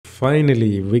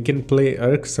finally we can play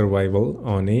ARK Survival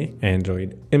on a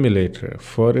Android emulator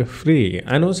for free.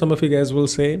 I know some of you guys will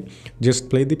say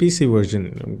just play the PC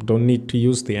version, don't need to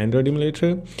use the Android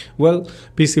emulator. Well,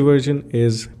 PC version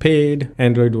is paid,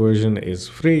 Android version is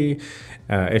free.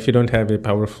 If you don't have a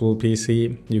powerful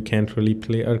PC, you can't really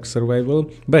play ARK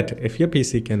Survival. But if your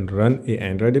PC can run a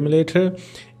Android emulator,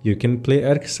 you can play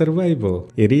ARK Survival.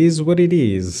 It is what it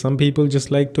is. Some people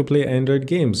just like to play Android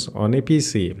games on a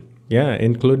PC. Yeah,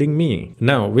 including me.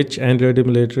 Now, which Android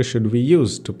emulator should we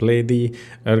use to play the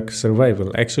ARK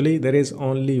Survival? Actually, there is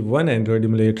only one Android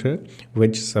emulator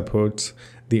which supports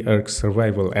the ARK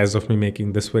Survival as of me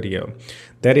making this video.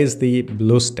 That is the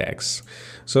BlueStacks.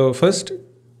 So first,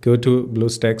 go to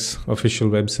BlueStacks official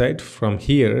website. From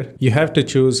here, you have to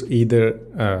choose either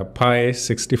Pi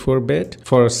 64-bit.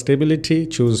 For stability,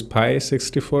 choose Pi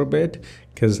 64-bit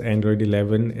because Android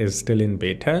 11 is still in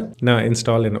beta. Now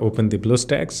install and open the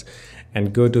BlueStacks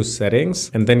and go to settings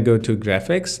and then go to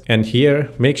graphics. And here,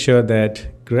 make sure that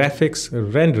graphics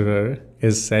renderer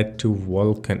is set to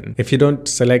Vulkan. If you don't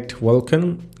select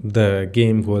Vulkan, the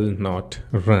game will not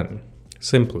run.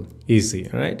 Simple, easy,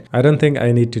 right? I don't think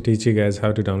I need to teach you guys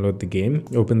how to download the game.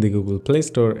 Open the Google Play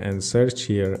Store and search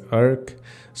here ARK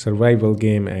Survival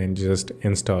game and just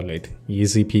install it.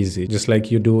 Easy peasy, just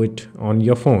like you do it on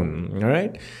your phone, all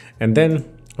right? And then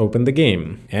open the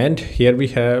game. And here we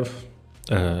have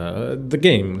the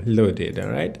game loaded. All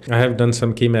right, I have done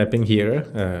some key mapping here,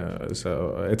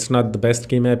 so it's not the best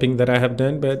key mapping that I have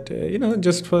done, but you know,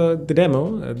 just for the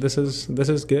demo, this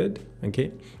is good.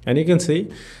 Okay, and you can see,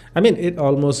 I mean, it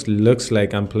almost looks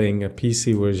like I'm playing a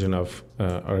PC version of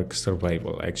ARK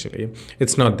Survival. Actually,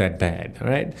 it's not that bad. All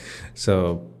right,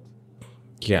 so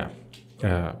yeah,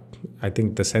 I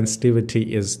think the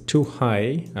sensitivity is too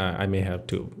high. I may have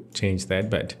to change that,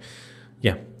 but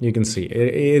yeah, you can see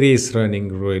it is running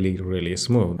really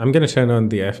smooth. I'm gonna turn on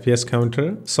the FPS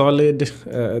counter. Solid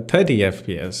 30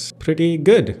 FPS. Pretty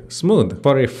good, smooth.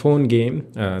 For a phone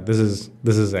game, this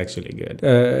is actually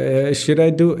good. Should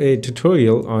I do a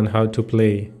tutorial on how to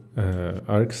play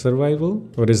ARK Survival?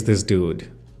 What is this dude?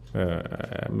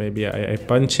 Maybe I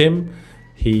punch him.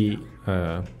 He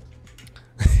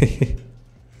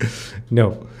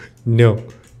no.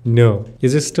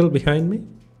 Is it still behind me?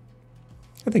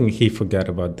 I think he forgot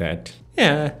about that.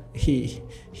 Yeah, he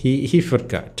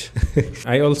forgot.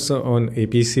 I also own a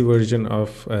PC version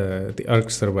of the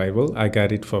ARK Survival. I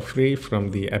got it for free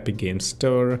from the Epic Games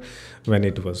Store when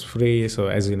it was free. So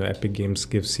as you know, Epic Games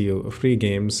gives you free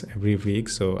games every week.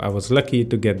 So I was lucky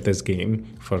to get this game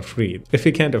for free. If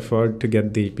you can't afford to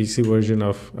get the PC version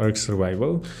of ARK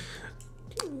Survival,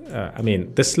 I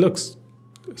mean, this looks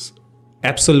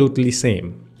absolutely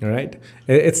same. All right,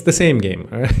 it's the same game.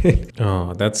 All right.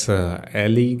 Oh, that's a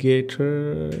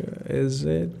alligator. Is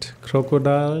it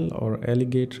crocodile or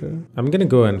alligator? I'm gonna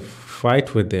go and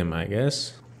fight with him, I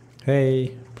guess.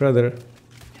 Hey, brother.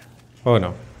 Oh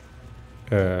no.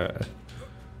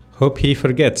 Hope he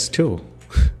forgets too.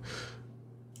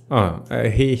 Oh,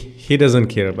 he doesn't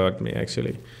care about me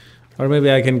actually. Or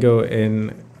maybe I can go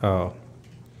in. Oh,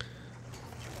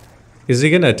 is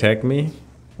he gonna attack me?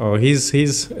 Oh,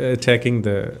 he's attacking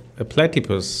the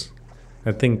platypus.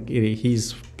 I think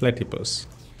he's platypus.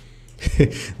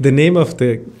 The name of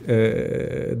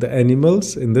the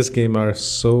animals in this game are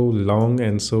so long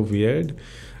and so weird.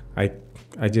 I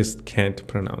just can't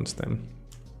pronounce them.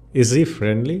 Is he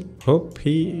friendly? Hope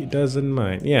he doesn't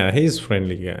mind. Yeah, he's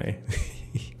friendly guy.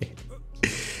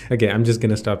 Okay, I'm just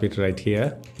gonna stop it right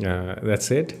here.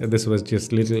 That's it. This was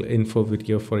just little info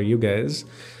video for you guys.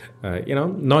 You know,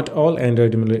 not all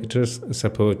Android emulators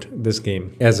support this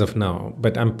game as of now,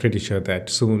 but I'm pretty sure that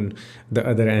soon the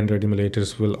other Android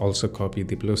emulators will also copy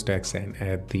the BlueStacks and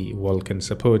add the Vulkan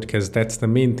support, because that's the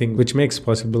main thing which makes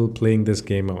possible playing this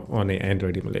game on an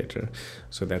Android emulator.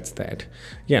 So that's that.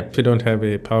 Yeah, if you don't have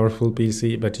a powerful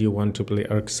PC but you want to play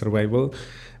ARK Survival,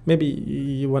 maybe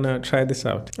you want to try this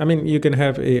out. I mean, you can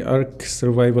have a ARK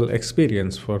Survival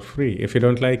experience for free. If you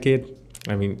don't like it,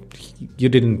 I mean, you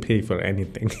didn't pay for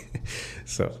anything.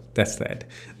 So that's that.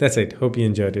 That's it. Hope you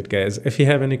enjoyed it, guys. If you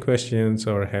have any questions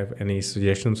or have any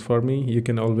suggestions for me, you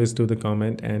can always do the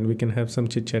comment and we can have some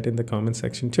chit chat in the comment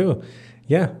section too.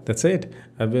 Yeah, that's it.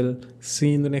 I will see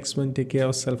you in the next one. Take care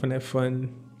of yourself and have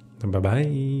fun.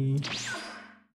 Bye-bye.